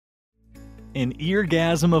An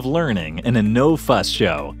eargasm of learning and a no-fuss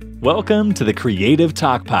show. Welcome to the Creative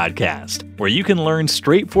Talk Podcast, where you can learn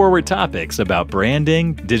straightforward topics about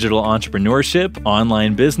branding, digital entrepreneurship,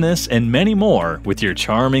 online business, and many more with your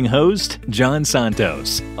charming host, John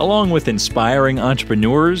Santos, along with inspiring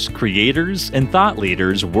entrepreneurs, creators, and thought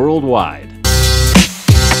leaders worldwide.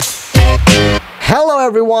 Hello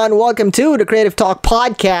everyone, welcome to the Creative Talk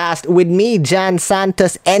Podcast with me, John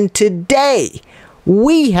Santos, and today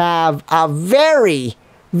we have a very,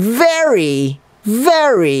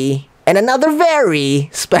 and another very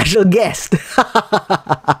special guest.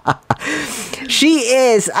 She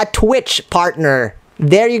is a Twitch partner.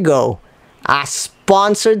 There you go. A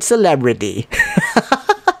sponsored celebrity.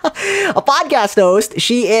 A podcast host.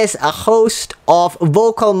 She is a host of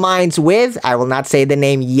Vocal Minds with, I will not say the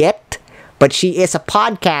name yet, but she is a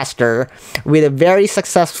podcaster with a very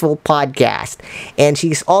successful podcast. And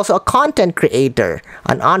she's also a content creator,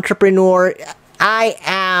 an entrepreneur. I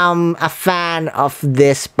am a fan of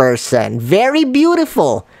this person. Very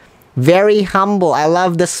beautiful, very humble. I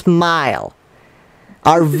love the smile.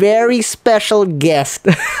 Our very special guest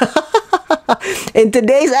in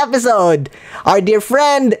today's episode, our dear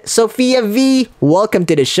friend, Sophia V. Welcome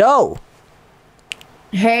to the show.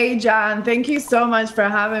 Hey, John. Thank you so much for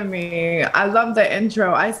having me. I love the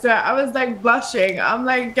intro. I swear, I was like blushing. I'm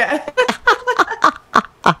like...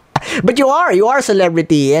 But you are a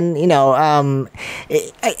celebrity, and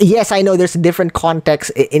yes, I know there's a different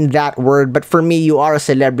context in that word, but for me, you are a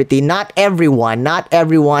celebrity. Not everyone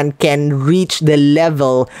can reach the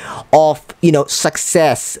level of,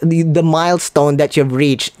 success, the milestone that you've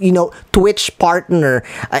reached. Twitch partner,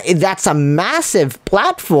 that's a massive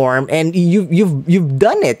platform, and you've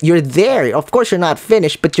done it. You're there. Of course, you're not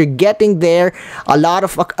finished, but you're getting there. A lot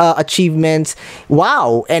of achievements.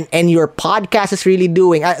 Wow, and your podcast is really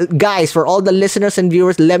doing. Guys, for all the listeners and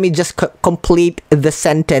viewers, let me just complete the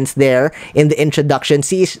sentence there in the introduction.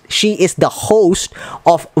 She is the host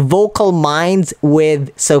of Vocal Minds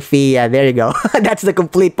with Sophia. There you go. That's the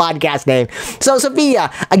complete podcast name. So,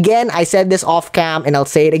 Sophia, again, I said this off cam and I'll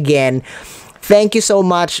say it again. Thank you so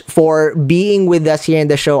much for being with us here in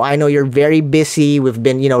the show. I know you're very busy. We've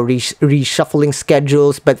been, reshuffling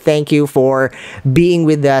schedules, but thank you for being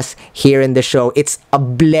with us here in the show. It's a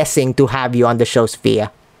blessing to have you on the show,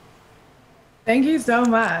 Sophia. Thank you so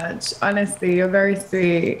much. Honestly, you're very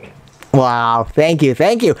sweet. Wow. Thank you.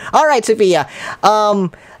 All right, Sophia.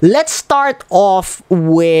 Let's start off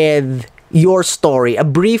with your story, a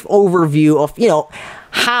brief overview of,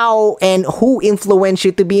 how and who influenced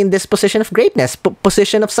you to be in this position of greatness,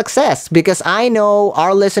 position of success. Because I know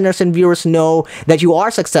our listeners and viewers know that you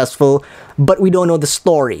are successful, but we don't know the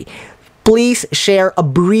story. Please share a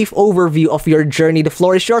brief overview of your journey. The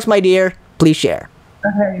floor is yours, my dear. Please share.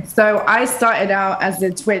 Okay, so I started out as a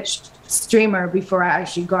Twitch streamer before I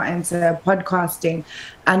actually got into podcasting.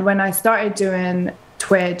 And when I started doing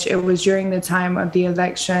Twitch, it was during the time of the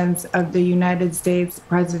elections of the United States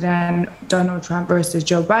President Donald Trump versus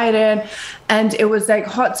Joe Biden. And it was like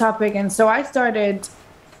hot topic. And so I started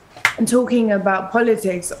talking about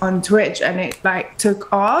politics on Twitch, and it like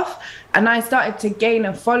took off, and I started to gain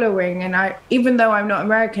a following. And even though I'm not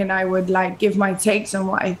American, I would like give my takes on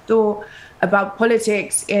what I thought about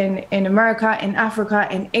politics in America, in Africa,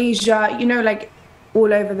 in Asia, like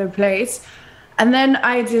all over the place. And then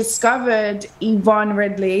I discovered Yvonne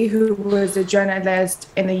Ridley, who was a journalist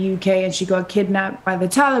in the UK, and she got kidnapped by the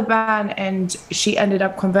Taliban, and she ended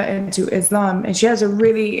up converting to Islam. And she has a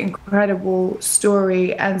really incredible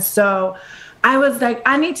story. And so I was like,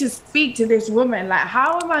 I need to speak to this woman. Like,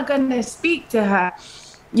 how am I going to speak to her?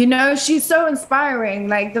 She's so inspiring.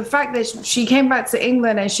 Like the fact that she came back to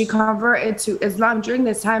England and she converted to Islam during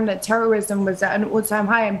this time that terrorism was at an all-time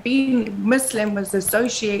high, and being Muslim was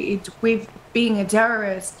associated with being a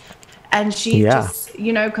terrorist. And she just,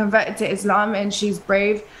 converted to Islam, and she's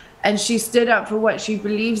brave, and she stood up for what she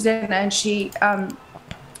believes in. And she's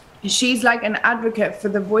like an advocate for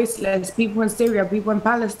the voiceless, people in Syria, people in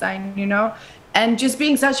Palestine, and just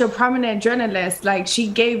being such a prominent journalist, like she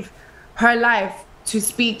gave her life to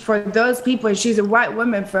speak for those people. And she's a white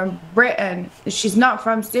woman from Britain. She's not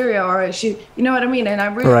from Syria, or she, you know what I mean? And I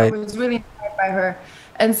was really inspired by her.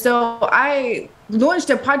 And so I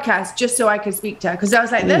launched a podcast just so I could speak to her, because I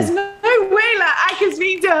was like, there's no way like I can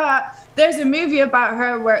speak to her. There's a movie about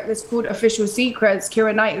her where it's called Official Secrets.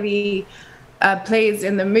 Keira Knightley plays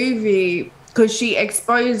in the movie, because she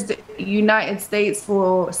exposed the United States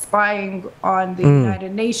for spying on the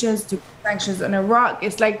United Nations, to sanctions on Iraq.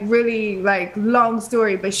 It's like really like long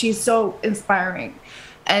story, but she's so inspiring.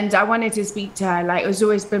 And I wanted to speak to her. Like, it's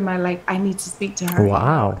always been my, like, I need to speak to her.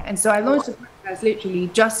 Wow. And so I launched a podcast literally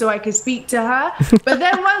just so I could speak to her. But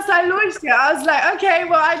then once I launched it, I was like, okay,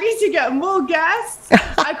 well, I need to get more guests.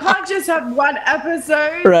 I can't just have one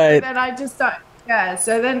episode. Right. And then I just started,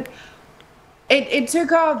 so then it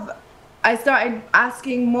took off. I started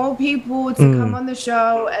asking more people to come on the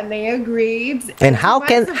show, and they agreed. And how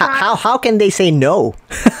can they say no?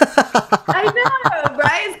 I know,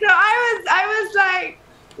 right? So I was like,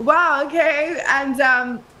 wow, okay. And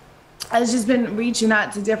I've just been reaching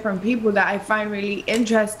out to different people that I find really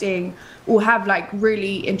interesting, or have like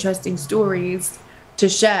really interesting stories to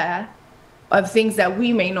share of things that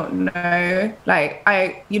we may not know. Like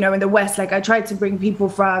in the West, like I tried to bring people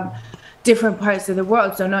from different parts of the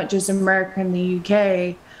world, so not just America and the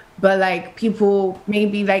UK, but like people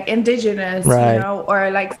maybe like indigenous, right.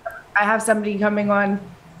 Or like I have somebody coming on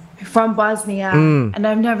from Bosnia, and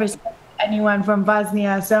I've never seen anyone from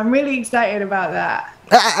Bosnia, so I'm really excited about that.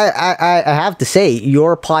 I have to say,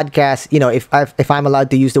 your podcast, if I'm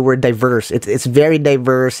allowed to use the word diverse, it's very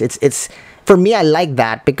diverse. It's for me, I like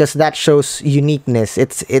that because that shows uniqueness.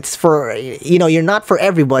 It's for, you're not for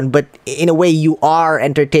everyone, but in a way you are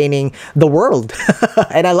entertaining the world.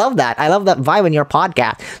 And I love that. I love that vibe in your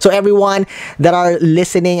podcast. So everyone that are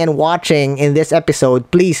listening and watching in this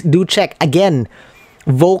episode, please do check again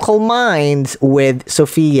Vocal Minds with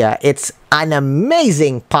Sophia. It's an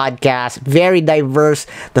amazing podcast, very diverse,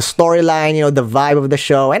 the storyline, the vibe of the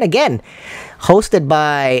show, and again, hosted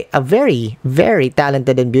by a very, very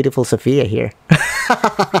talented and beautiful Sophia here.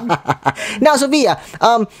 Now, Sophia,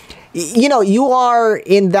 you are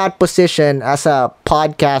in that position as a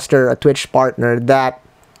podcaster, a Twitch partner, that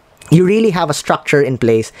you really have a structure in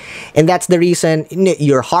place, and that's the reason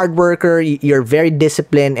you're a hard worker, you're very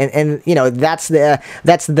disciplined, and that's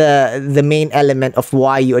the main element of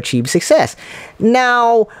why you achieve success.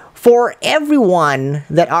 Now, for everyone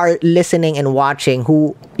that are listening and watching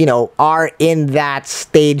who are in that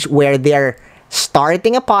stage where they're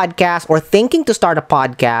starting a podcast or thinking to start a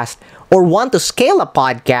podcast or want to scale a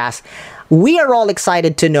podcast, we are all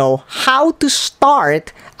excited to know how to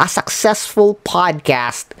start a successful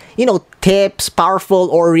podcast. Tips, powerful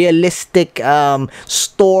or realistic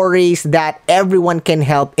stories that everyone can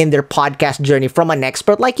help in their podcast journey from an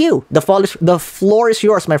expert like you. The floor is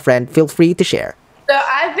yours, my friend. Feel free to share. So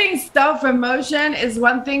I think self-promotion is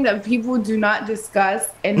one thing that people do not discuss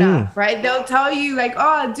enough, right? They'll tell you like,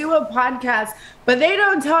 oh, do a podcast, but they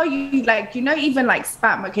don't tell you like, even like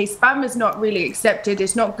spam. Okay, spam is not really accepted.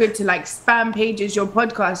 It's not good to like spam pages your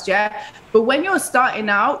podcast, yeah? But when you're starting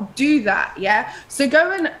out, do that, yeah?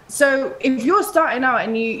 So if you're starting out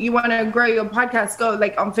and you want to grow your podcast, go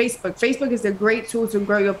like on Facebook. Facebook is a great tool to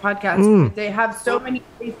grow your podcast. They have so many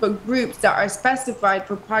Facebook groups that are specified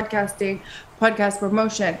for podcast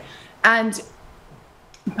promotion, and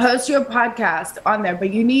post your podcast on there,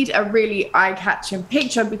 but you need a really eye-catching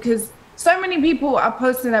picture because so many people are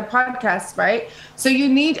posting their podcasts, right? So you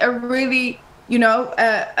need a really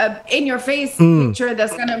a in-your-face picture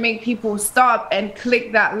that's gonna make people stop and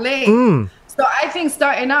click that link. So I think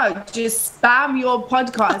starting out, just spam your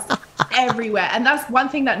podcast everywhere. And that's one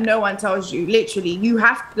thing that no one tells you. Literally, you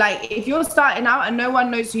have, like, if you're starting out and no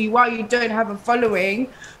one knows who you are, you don't have a following,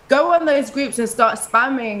 go on those groups and start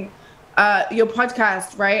spamming your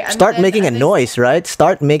podcast, right? And start making a noise, right?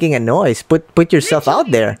 Start making a noise. Put yourself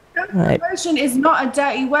out there. Promotion is not a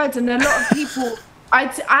dirty word, and a lot of people. I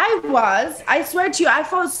swear to you, I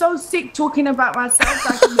felt so sick talking about myself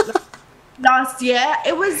back in last year.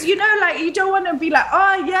 It was, like, you don't want to be like,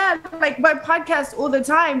 oh yeah, like my podcast all the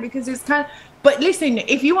time, because it's but listen,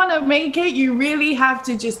 if you want to make it, you really have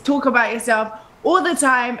to just talk about yourself all the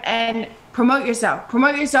time and promote yourself,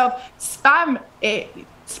 spam it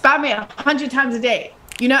 100 times a day,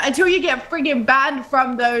 until you get friggin' banned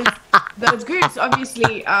from those groups.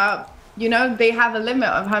 Obviously, they have a limit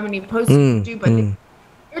of how many posts you do, but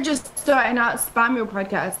you're just starting out, spam your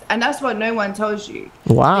podcast, and that's what no one tells you.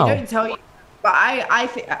 Wow. They don't tell you, but I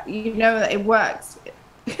think that it works.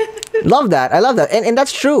 Love that. I love that. And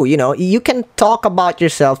that's true. You can talk about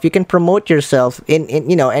yourself, you can promote yourself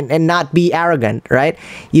and not be arrogant, right?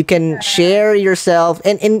 You can share yourself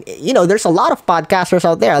and there's a lot of podcasters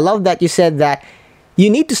out there. I love that you said that you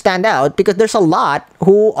need to stand out, because there's a lot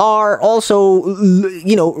who are also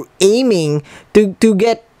aiming to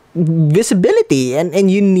get visibility,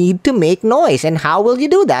 and you need to make noise. And how will you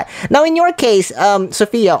do that? Now, in your case,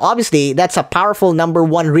 Sophia, obviously that's a powerful number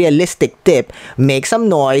one realistic tip. Make some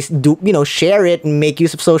noise, share it, and make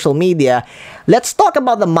use of social media. Let's talk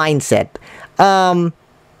about the mindset.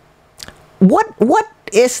 What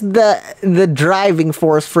is the driving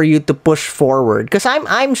force for you to push forward? Because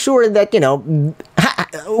I'm sure that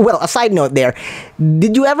well, a side note there.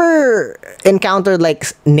 Did you ever encounter like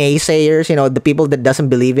naysayers? The people that doesn't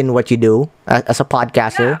believe in what you do as a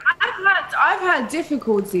podcaster. Yeah, I've had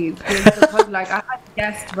difficulties with the like I had a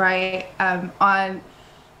guest right on,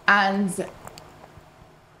 and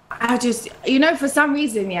I just for some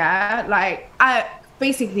reason like I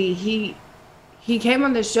basically he came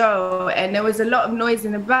on the show and there was a lot of noise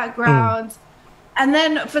in the background. And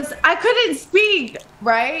then I couldn't speak,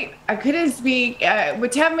 right? I couldn't speak. We're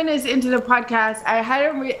 10 minutes into the podcast.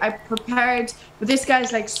 I prepared, but this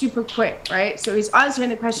guy's like super quick, right? So he's answering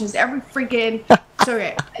the questions every freaking.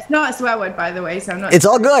 Sorry, it's not a swear word, by the way. So I'm not. It's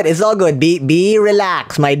all good. It's all good. Be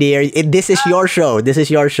relaxed, my dear. This is your show. This is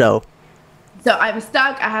your show. So I'm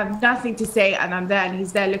stuck. I have nothing to say, and I'm there, and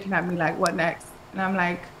he's there looking at me like, "What next?" And I'm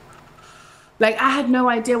like I had no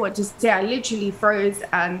idea what to say. I literally froze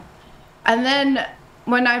And then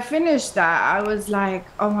when I finished that, I was like,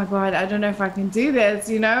 oh my God, I don't know if I can do this,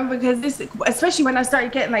 because this, especially when I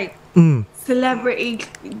started getting like celebrity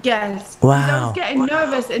guests. Wow. I was getting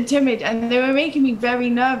nervous and timid and they were making me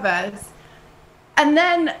very nervous. And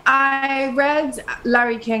then I read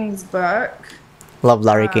Larry King's book. Love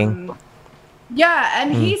Larry King. Yeah,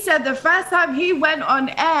 and he said the first time he went on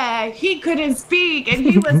air, he couldn't speak and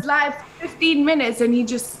he was live for 15 minutes and he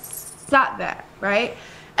just sat there, right?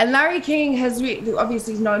 And Larry King has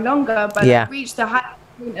obviously he's no longer, but reached the high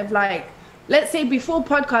point of like, let's say before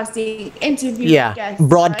podcasting, interview guests,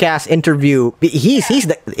 broadcast right? Interview. He's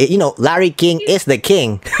the Larry King is the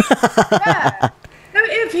king. Yeah. So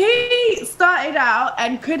if he started out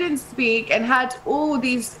and couldn't speak and had all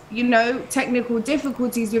these technical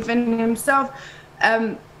difficulties within himself,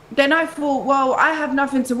 then I thought, well, I have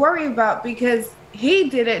nothing to worry about because he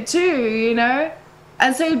did it too,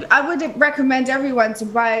 And so I would recommend everyone to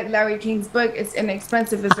buy Larry King's book. It's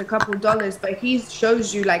inexpensive. It's a couple dollars, but he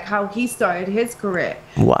shows you like how he started his career.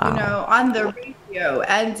 Wow. On the radio.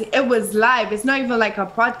 And it was live. It's not even like a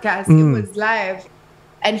podcast. It was live.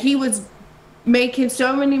 And he was making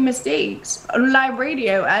so many mistakes on live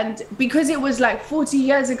radio. And because it was like 40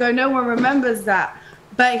 years ago, no one remembers that.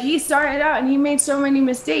 But he started out and he made so many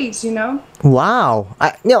mistakes, Wow.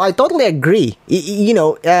 I totally agree.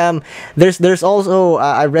 There's also,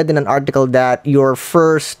 I read in an article that your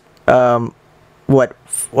first,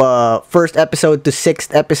 first episode to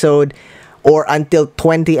sixth episode or until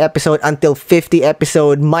 20 episode, until 50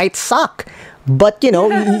 episode might suck. But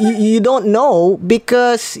you don't know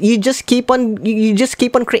because you just keep on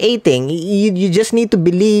creating. You just need to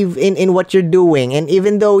believe in what you're doing, and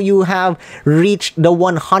even though you have reached the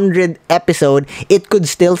 100th episode, it could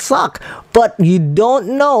still suck. But you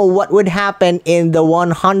don't know what would happen in the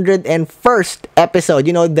 101st episode.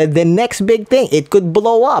 The next big thing, it could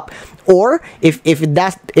blow up, or if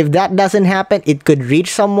that doesn't happen, it could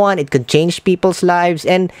reach someone. It could change people's lives,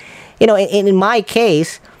 and in my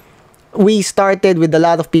case. We started with a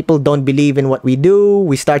lot of people don't believe in what we do.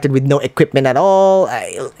 We started with no equipment at all.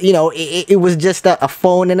 It was just a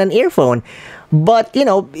phone and an earphone. But,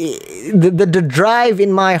 the drive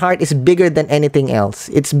in my heart is bigger than anything else.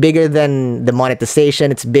 It's bigger than the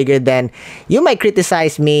monetization. It's bigger than... You might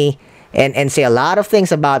criticize me and say a lot of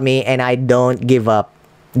things about me, and I don't give up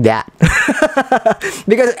that.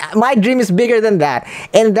 Because my dream is bigger than that,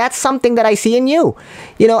 and that's something that I see in you.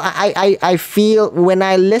 I feel when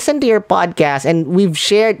I listen to your podcast, and we've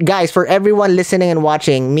shared, guys, for everyone listening and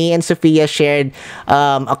watching, me and Sophia shared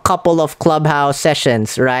a couple of Clubhouse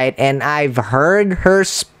sessions, right? And I've heard her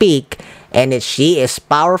speak, and she is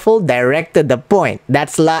powerful, direct to the point.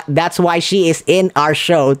 That's why she is in our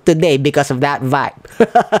show today, because of that vibe.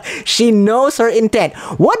 She knows her intent.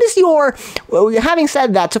 What is having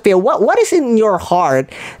said that, Sophia, what is in your heart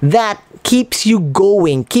that keeps you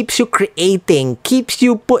going, keeps you creating, keeps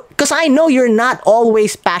you because I know you're not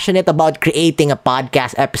always passionate about creating a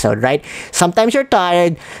podcast episode, right? Sometimes you're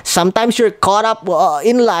tired, sometimes you're caught up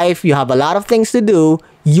in life, you have a lot of things to do.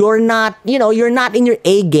 You're not in your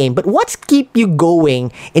A game, but what's keep you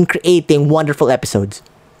going in creating wonderful episodes?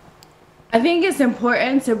 I think it's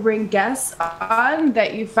important to bring guests on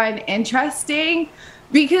that you find interesting,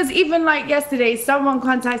 because even like yesterday, someone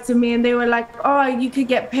contacted me and they were like, oh, you could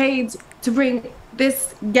get paid to bring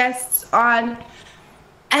this guest on.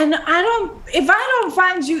 And if I don't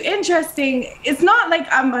find you interesting, it's not like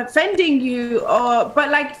I'm offending you, but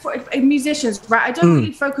like for musicians, right? I don't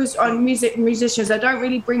really focus on musicians. I don't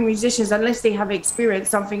really bring musicians unless they have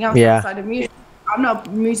experienced something else outside of music. I'm not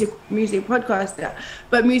a music podcaster,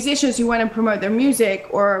 but musicians who want to promote their music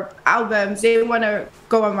or albums, they want to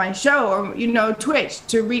go on my show or Twitch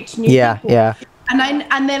to reach new people. Yeah.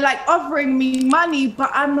 And they're like offering me money,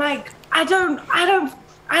 but I'm like, I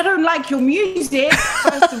I don't like your music.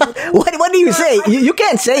 First of all. What do you say? You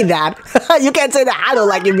can't say that. You can't say that. I don't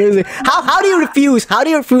like your music. How do you refuse? How do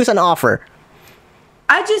you refuse an offer?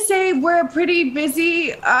 I just say we're pretty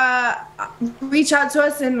busy. Reach out to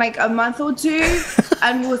us in like a month or two,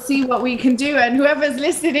 and we'll see what we can do. And whoever's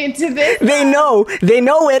listening to this, they know it.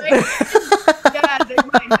 Yeah, they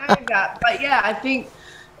might know that. But yeah, I think,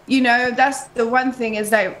 that's the one thing is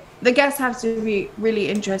that the guests have to be really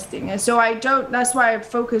interesting. And so that's why I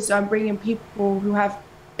focus on bringing people who have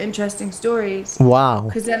interesting stories. Wow.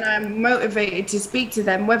 Because then I'm motivated to speak to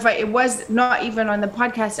them. Whether it was not even on the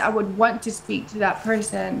podcast, I would want to speak to that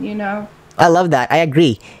person, I love that. I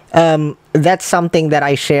agree. That's something that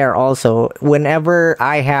I share also. Whenever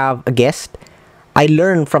I have a guest, I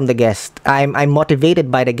learn from the guest. I'm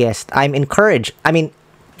motivated by the guest. I'm encouraged. I mean,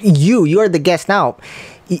 you're the guest now.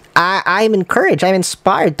 I'm encouraged. I'm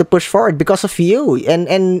inspired to push forward because of you.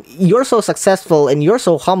 And you're so successful and you're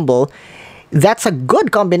so humble. That's a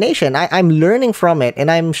good combination. I'm learning from it,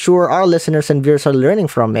 and I'm sure our listeners and viewers are learning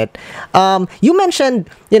from it. You mentioned,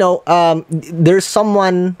 there's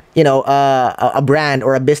someone, a brand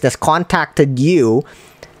or a business contacted you.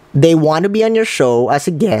 They want to be on your show as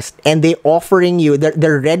a guest, and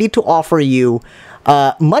they're ready to offer you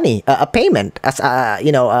money, a payment, as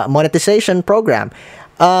a monetization program,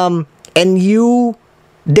 and you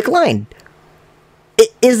declined.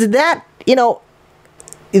 Is that,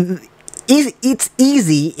 it's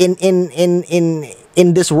easy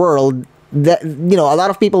in this world that a lot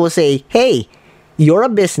of people will say, hey, you're a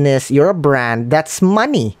business, you're a brand, that's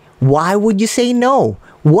money, why would you say no?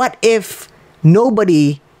 What if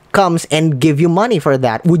nobody comes and give you money for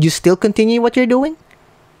that? Would you still continue what you're doing?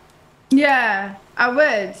 Yeah, I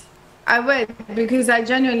would, because I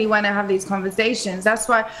genuinely want to have these conversations. That's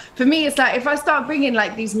why, for me, it's like if I start bringing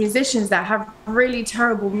like these musicians that have really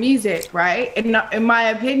terrible music, right, in my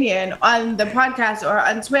opinion, on the podcast or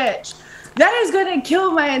on Twitch, that is going to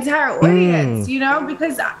kill my entire audience,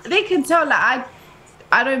 because they can tell that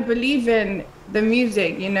I don't believe in the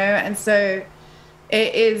music, and so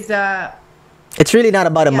it is. It's really not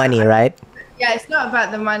about the money, right? Yeah, it's not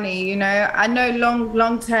about the money, I know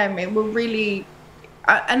long term it will really.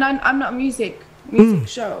 And I'm not a music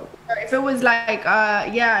show. If it was like,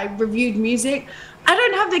 I reviewed music, I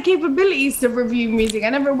don't have the capabilities to review music. I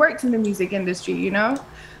never worked in the music industry,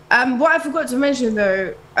 What I forgot to mention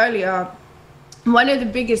though earlier, one of the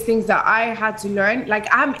biggest things that I had to learn, like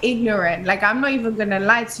I'm ignorant, like I'm not even gonna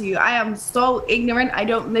lie to you. I am so ignorant, I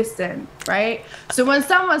don't listen, right? So when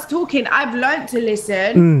someone's talking, I've learned to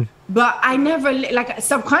listen. But I never,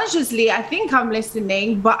 subconsciously, I think I'm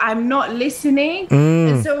listening, but I'm not listening.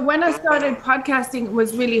 And so when I started podcasting, it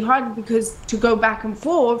was really hard to go back and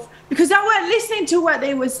forth because I wasn't listening to what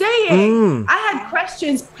they were saying. I had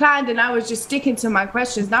questions planned and I was just sticking to my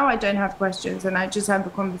questions. Now I don't have questions and I just have a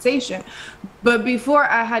conversation. But before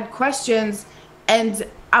I had questions and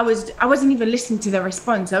I wasn't even listening to the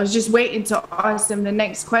response. I was just waiting to ask them the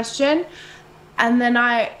next question. And then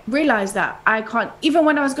I realized that I can't, even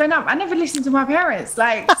when I was growing up, I never listened to my parents. So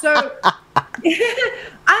I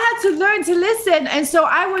had to learn to listen. And so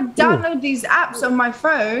I would download these apps on my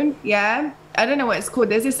phone. Yeah. I don't know what it's called.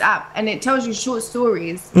 There's this app and it tells you short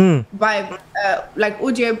stories by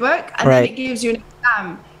audiobook. And then it gives you an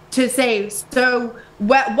exam to say, so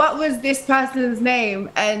what was this person's name?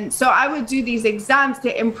 And so I would do these exams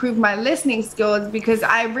to improve my listening skills because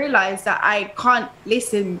I realized that I can't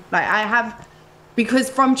listen. Because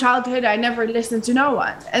from childhood, I never listened to no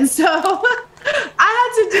one. And so I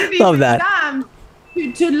had to do these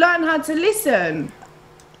exams to learn how to listen.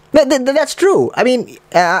 That's true. I mean,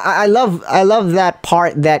 I love that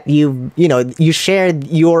part that you shared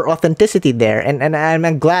your authenticity there, and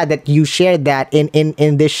I'm glad that you shared that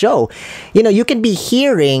in this show. You can be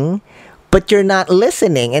hearing, but you're not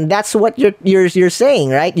listening, and that's what you're saying,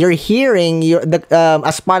 right? You're hearing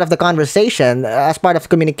as part of the conversation, as part of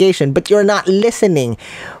communication, but you're not listening.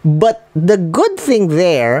 But the good thing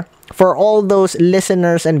there for all those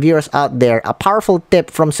listeners and viewers out there, a powerful tip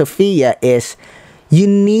from Sophia is you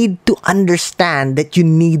need to understand that you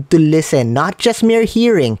need to listen, not just mere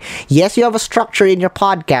hearing. Yes, you have a structure in your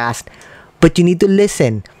podcast, but you need to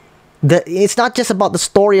listen. It's not just about the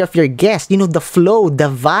story of your guest, the flow, the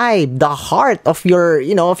vibe, the heart of your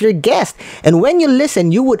guest. And when you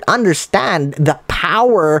listen, you would understand the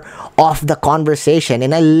power of the conversation.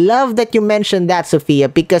 And I love that you mentioned that, Sophia,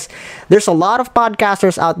 because there's a lot of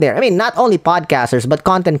podcasters out there. I mean, not only podcasters, but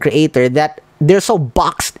content creator that they're so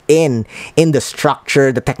boxed in the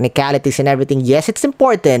structure, the technicalities and everything. Yes, it's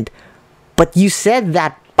important, but you said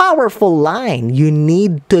that powerful line, you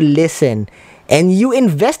need to listen. and you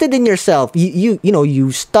invested in yourself.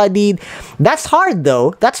 You studied. That's hard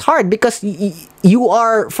though. That's hard because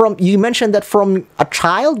you mentioned that from a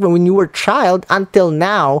child, when you were a child until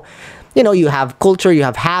now, you have culture, you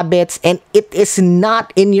have habits, and it is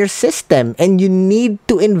not in your system. And you need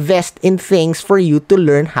to invest in things for you to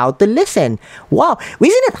learn how to listen. Wow.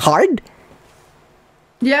 Isn't it hard?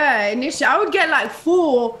 Yeah, initially I would get like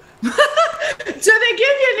 4. So they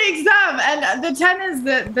give you an exam, and the 10 is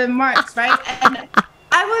the marks, right? And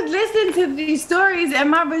I would listen to these stories,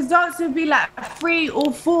 and my results would be like 3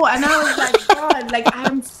 or 4, and I was like, God, like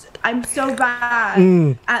I'm so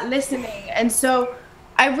bad at listening. And so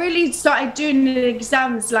I really started doing the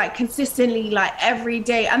exams like consistently, like every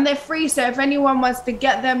day, and they're free. So if anyone wants to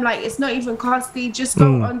get them, like it's not even costly. Just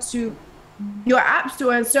go onto your app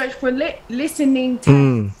store and search for listening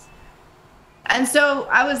tests. And so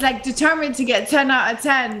I was like determined to get 10 out of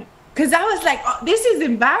 10, because I was like, oh, this is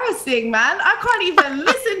embarrassing, man. I can't even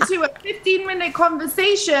listen to a 15-minute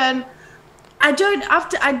conversation. I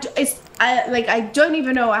don't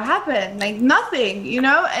even know what happened, like nothing,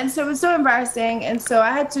 and so it was so embarrassing. And so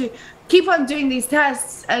I had to keep on doing these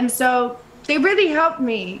tests, and so they really helped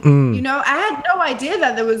me. I had no idea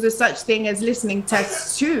that there was a such thing as listening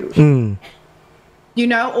tests too,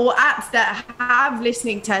 or apps that have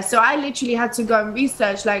listening tests. So I literally had to go and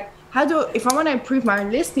research, like, if I want to improve my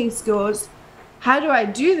listening skills, how do I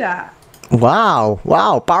do that?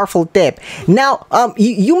 Wow, powerful tip. Now,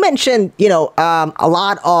 you mentioned, a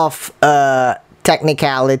lot of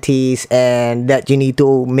technicalities, and that you need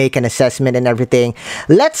to make an assessment and everything.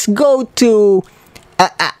 Let's go to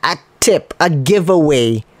a tip, a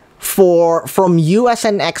giveaway from you as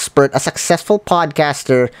an expert, a successful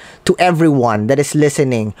podcaster, to everyone that is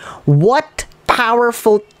listening. What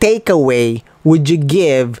powerful takeaway would you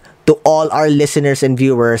give to all our listeners and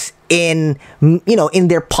viewers in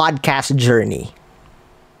their podcast journey?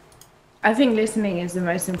 I think listening is the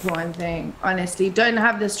most important thing, honestly. Don't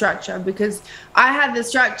have the structure, because I had the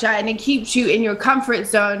structure and it keeps you in your comfort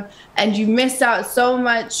zone, and you miss out so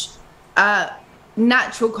much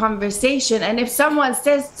natural conversation. And if someone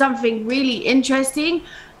says something really interesting,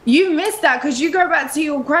 you miss that because you go back to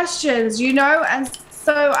your questions, And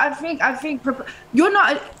so I think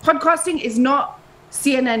podcasting is not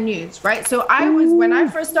CNN News, right? So when I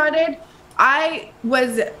first started, I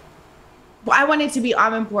wanted to be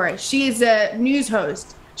Amanpour. She is a news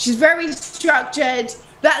host. She's very structured.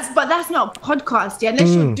 But that's not podcast. Yeah,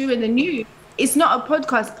 unless you're doing the news, it's not a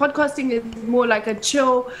podcast. Podcasting is more like a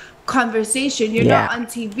chill conversation. You're not on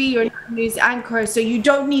TV. You're not a news anchor, so you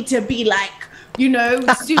don't need to be like,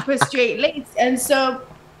 super straight laced. And so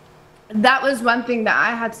that was one thing that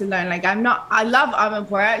I had to learn. Like, I love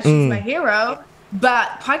Amanpour. She's my hero.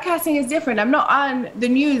 But podcasting is different. I'm not on the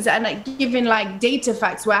news and giving like data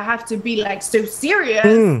facts where I have to be like so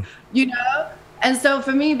serious, And so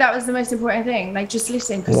for me, that was the most important thing. Like, just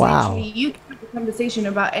listen, because literally you can have a conversation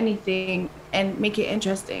about anything and make it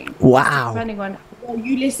interesting. Wow. Depending on how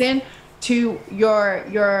you listen to your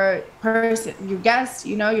person, your guests,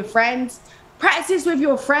 your friends. Practice with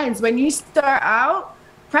your friends. When you start out,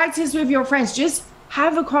 practice with your friends. Just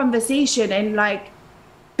have a conversation and like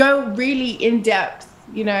go really in depth,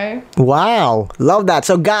 Wow. Love that.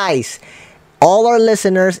 So guys, all our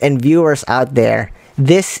listeners and viewers out there,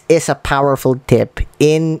 this is a powerful tip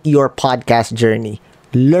in your podcast journey.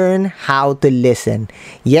 Learn how to listen.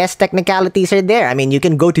 Yes, technicalities are there. I mean, you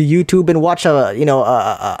can go to YouTube and watch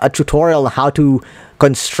a tutorial on how to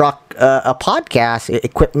construct a podcast,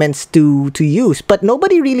 equipments to use, but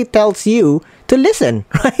nobody really tells you to listen,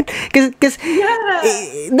 right? Because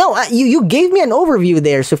you gave me an overview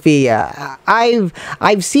there, Sophia.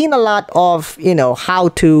 I've seen a lot of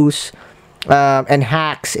how-tos and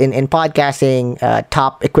hacks in podcasting,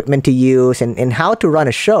 top equipment to use, and how to run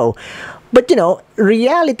a show. But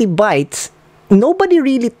Reality Bites, nobody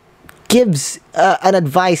really gives an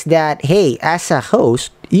advice that, hey, as a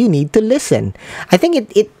host, you need to listen. I think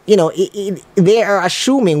we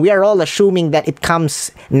are all assuming that it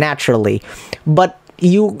comes naturally, but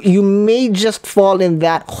you may just fall in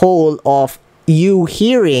that hole of you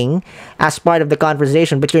hearing as part of the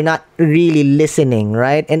conversation, but you're not really listening,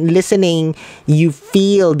 right? And listening, you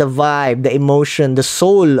feel the vibe, the emotion, the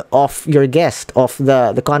soul of your guest, of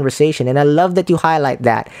the conversation. And I love that you highlight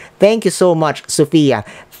that. Thank you so much, Sophia.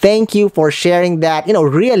 Thank you for sharing that,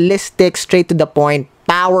 realistic, straight to the point,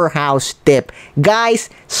 powerhouse tip. Guys,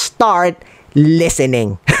 start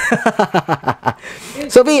listening.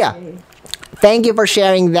 Sophia, Thank you for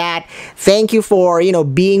sharing that. Thank you for,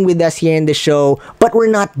 being with us here in the show. But we're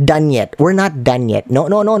not done yet. We're not done yet. No,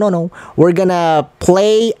 no, no, no, no. We're gonna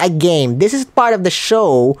play a game. This is part of the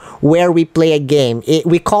show where we play a game.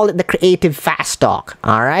 We call it the Creative Fast Talk.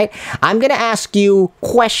 All right? I'm gonna ask you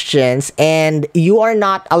questions, and you are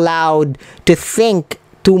not allowed to think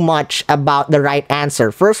too much about the right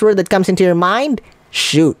answer. First word that comes into your mind,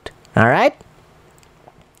 shoot. All right?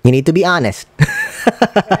 You need to be honest.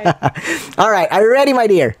 All right. Are you ready, my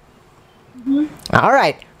dear? Mm-hmm. All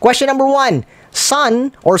right. Question number 1.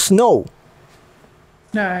 Sun or snow?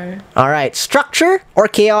 No. All right. Structure or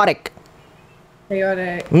chaotic?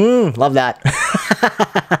 Chaotic. Love that.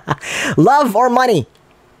 Love or money?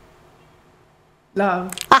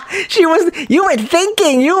 Love. You were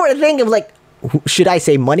thinking like, should I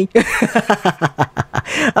say money?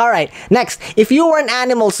 All right. Next, if you were an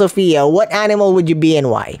animal, Sophia, what animal would you be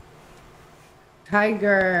and why?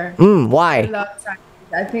 Tiger. Why? I love tigers.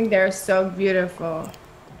 I think they're so beautiful.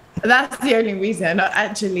 That's the only reason,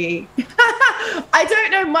 actually. I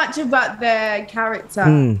don't know much about their character,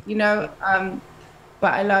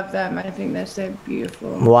 but I love them. I think they're so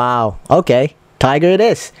beautiful. Wow. Okay. Tiger it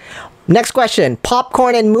is. Next question.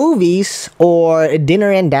 Popcorn and movies or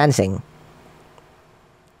dinner and dancing?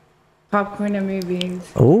 Popcorn and movies.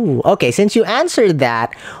 Ooh, okay. Since you answered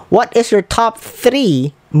that, what is your top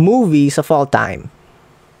 3 movies of all time?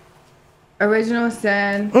 Original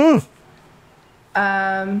Sin.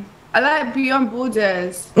 I like Beyond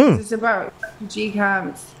Borders. It's about refugee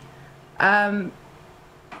camps. I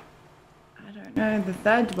don't know. The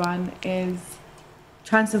third one is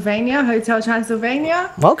Transylvania, Hotel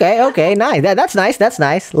Transylvania. Okay. Nice. That's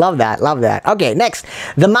nice. Love that. Okay, next.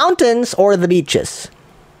 The mountains or the beaches?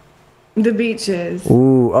 The beaches.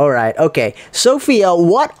 Ooh, all right. Okay. Sophia,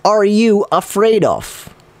 what are you afraid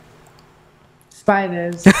of?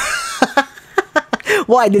 Spiders.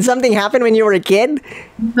 Why? Did something happen when you were a kid?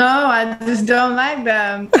 No, I just don't like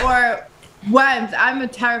them. Or worms. I'm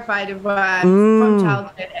terrified of worms from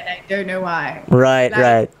childhood, and I don't know why.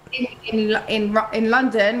 Right. In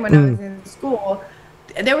London, when I was in school,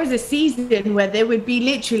 there was a season where there would be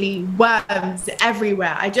literally worms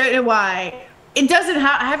everywhere. I don't know why. It doesn't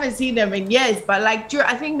I haven't seen them in years, but I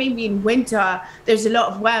think maybe in winter there's a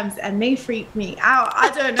lot of worms, and they freak me out. I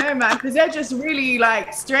don't know, man, because they're just really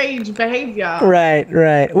strange behavior.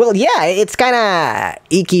 Right. Well, yeah, it's kind of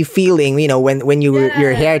icky feeling, when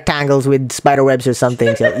your hair tangles with spider webs or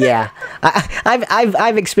something. So yeah,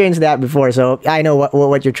 I've experienced that before, so I know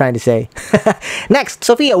what you're trying to say. Next,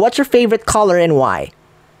 Sophia, what's your favorite color and why?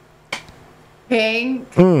 Pink.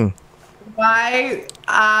 Why?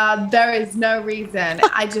 There is no reason.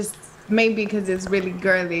 I just maybe because it's really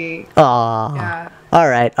girly. Aww. Yeah. All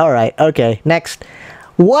right. Okay. Next,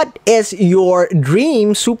 what is your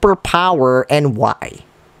dream superpower and why?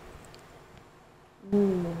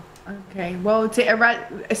 Ooh. Okay. Well, a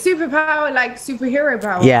superpower like superhero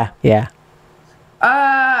power. Yeah.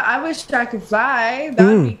 I wish I could fly. That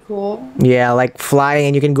would be cool. Yeah, like flying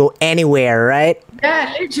and you can go anywhere, right?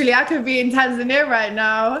 Yeah, literally, I could be in Tanzania right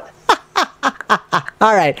now.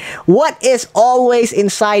 All right. What is always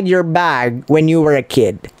inside your bag when you were a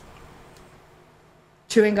kid?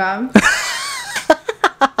 Chewing gum.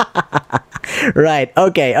 Right.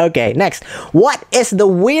 Okay. Next. What is the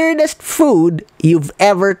weirdest food you've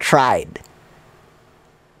ever tried?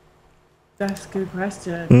 That's a good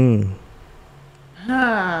question.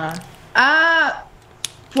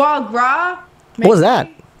 Foie gras. What was that?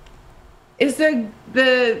 It's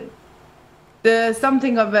the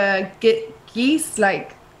something of a geese,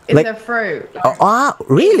 it's a fruit.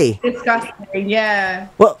 Really? It's disgusting. Yeah.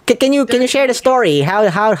 Well, can you share the story?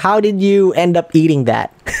 How did you end up eating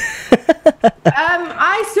that?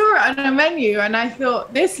 I saw it on a menu and I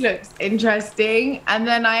thought this looks interesting, and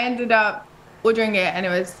then I ended up ordering it and it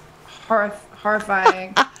was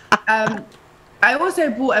horrifying. I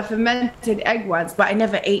also bought a fermented egg once, but I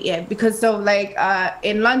never ate it because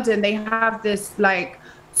in London they have this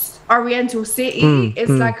Oriental City.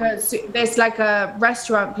 There's a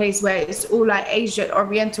restaurant place where it's all Asian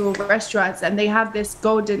Oriental restaurants, and they have this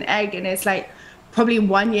golden egg, and it's probably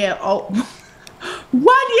 1 year old. 1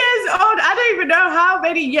 year old. I don't even know how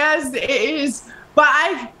many years it is, but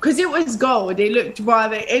because it was gold, it looked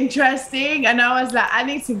rather interesting, and I was I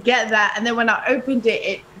need to get that. And then when I opened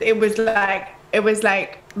it, it was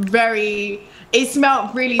very. It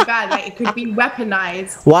smelled really bad, it could be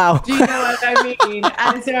weaponized. Wow. Do you know what I mean?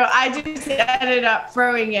 And so I just ended up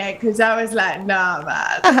throwing it because I was nah,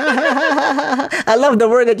 man. I love the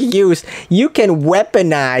word that you used. You can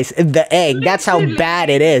weaponize the egg. That's how bad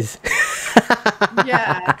it is.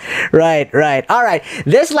 Yeah. Right, right. All right.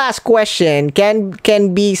 This last question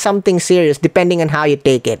can be something serious depending on how you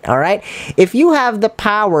take it. All right. If you have the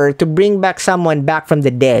power to bring back someone back from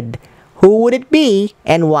the dead, who would it be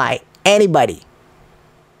and why? Anybody.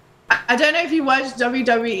 I don't know if you watch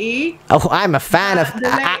WWE. Oh, I'm a fan of.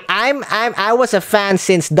 I was a fan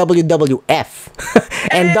since WWF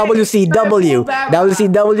and WCW,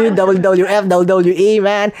 WWF, WWE.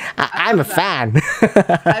 Man, I'm a fan.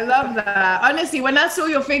 I love that. Honestly, when I saw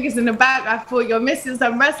your figures in the back, I thought you're missing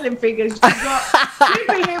some wrestling figures. You got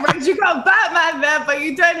superheroes, you got Batman there, but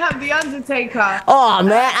you don't have the Undertaker. Oh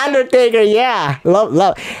man, Undertaker, yeah,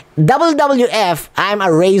 love. WWF, I'm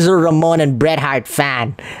a Razor Ramon and Bret Hart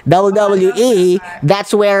fan. WWE,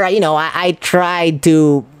 that's where I tried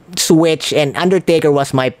to switch, and Undertaker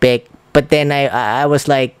was my pick. But then I was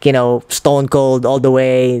like, Stone Cold all the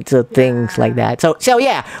way to things like that. So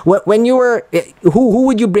yeah, when you were, who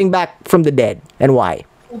would you bring back from the dead and why?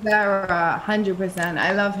 Vera, 100%.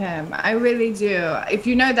 I love him. I really do. If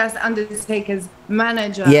you know, that's Undertaker's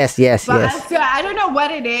manager. Yes. But I don't know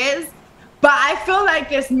what it is, but I feel like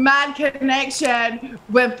this mad connection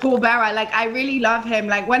with Paul Bearer. Like, I really love him.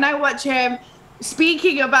 Like, when I watch him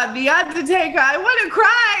speaking about The Undertaker, I want to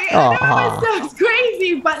cry. I know it sounds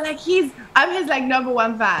crazy, but like, I'm his like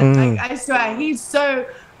 #1 fan. Like, I swear, he's so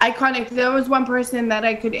iconic. If there was one person that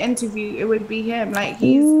I could interview, it would be him. Like,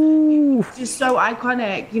 he's just so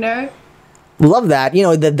iconic, Love that.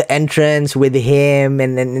 The entrance with him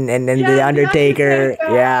and the Undertaker.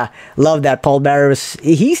 Yeah. Love that. Paul Bearer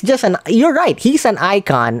he's just you're right. He's an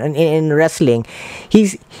icon in wrestling.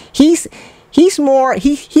 He's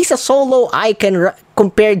a solo icon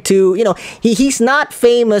compared to, he's not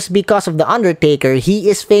famous because of the Undertaker.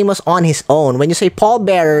 He is famous on his own. When you say Paul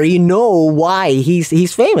Bearer, you know why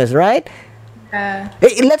he's famous, right? Yeah.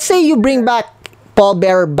 Let's say you bring back Paul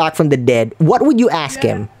Bearer back from the dead. What would you ask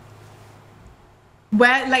him?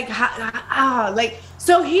 Where,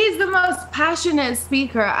 so he's the most passionate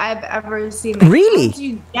speaker I've ever seen. Like, really? How do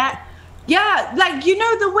you get? Yeah, like,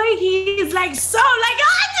 the way he's like so like.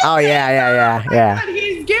 Oh yeah. And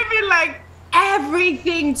he's giving like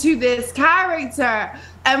everything to this character,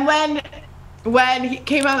 and when he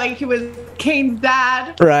came out, like, he was Kane's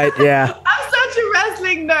dad. Right. Yeah. I'm such a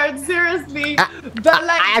wrestling nerd, seriously. But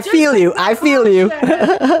like, I feel you. Do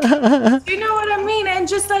you know what I mean? And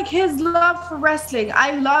just like his love for wrestling,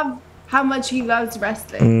 I love how much he loves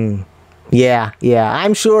wrestling. Yeah.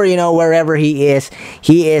 I'm sure, wherever he is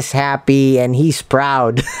happy and he's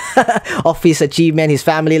proud of his achievement. His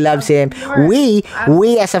family loves him. We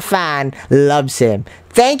as a fan loves him.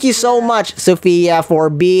 Thank you so much, Sophia, for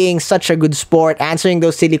being such a good sport, answering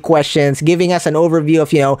those silly questions, giving us an overview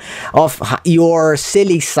of your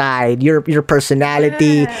silly side, your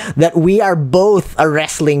personality, that we are both a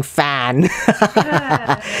wrestling fan.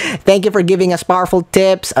 Thank you for giving us powerful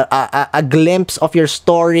tips, a glimpse of your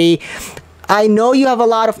story. I know you have a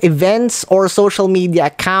lot of events or social media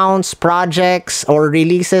accounts, projects, or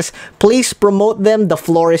releases. Please promote them. The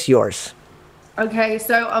floor is yours. Okay,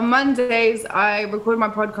 so on Mondays, I record my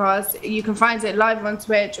podcast. You can find it live on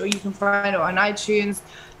Twitch, or you can find it on iTunes,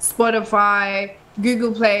 Spotify,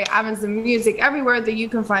 Google Play, Amazon Music, everywhere that you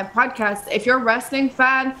can find podcasts. If you're a wrestling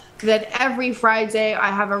fan, then every Friday I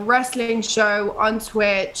have a wrestling show on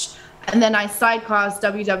Twitch. And then I sidecast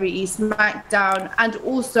WWE SmackDown and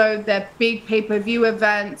also their big pay-per-view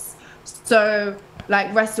events. So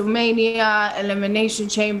like WrestleMania, Elimination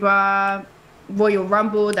Chamber, Royal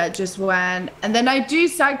Rumble that just went. And then I do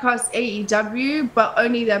sidecast AEW, but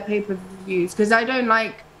only their pay-per-views, because I don't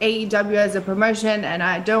like AEW as a promotion, and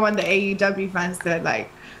I don't want the AEW fans to like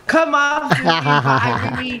come off. But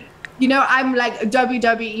I really, I'm like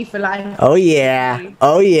WWE for life. Oh yeah.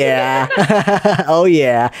 Oh yeah.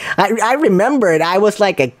 I remember it. I was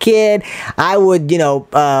like a kid. I would,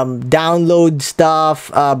 download stuff,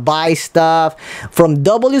 buy stuff from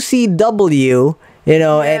WCW.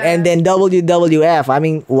 And then WWF. I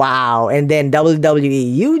mean, wow. And then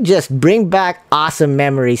WWE. You just bring back awesome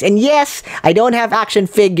memories. And yes, I don't have action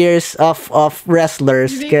figures of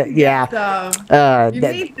wrestlers. You need an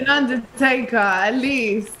Undertaker, at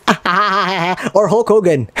least. Or Hulk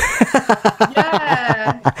Hogan.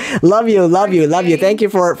 Yeah. Love you. Thank you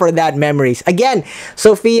for that memories. Again,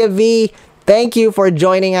 Sophia V, thank you for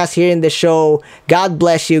joining us here in the show. God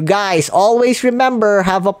bless you. Guys, always remember,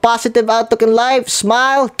 have a positive outlook in life.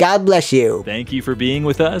 Smile. God bless you. Thank you for being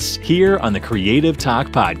with us here on the Creative Talk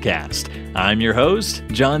Podcast. I'm your host,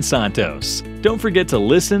 John Santos. Don't forget to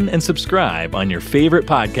listen and subscribe on your favorite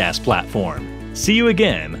podcast platform. See you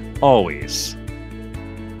again, always.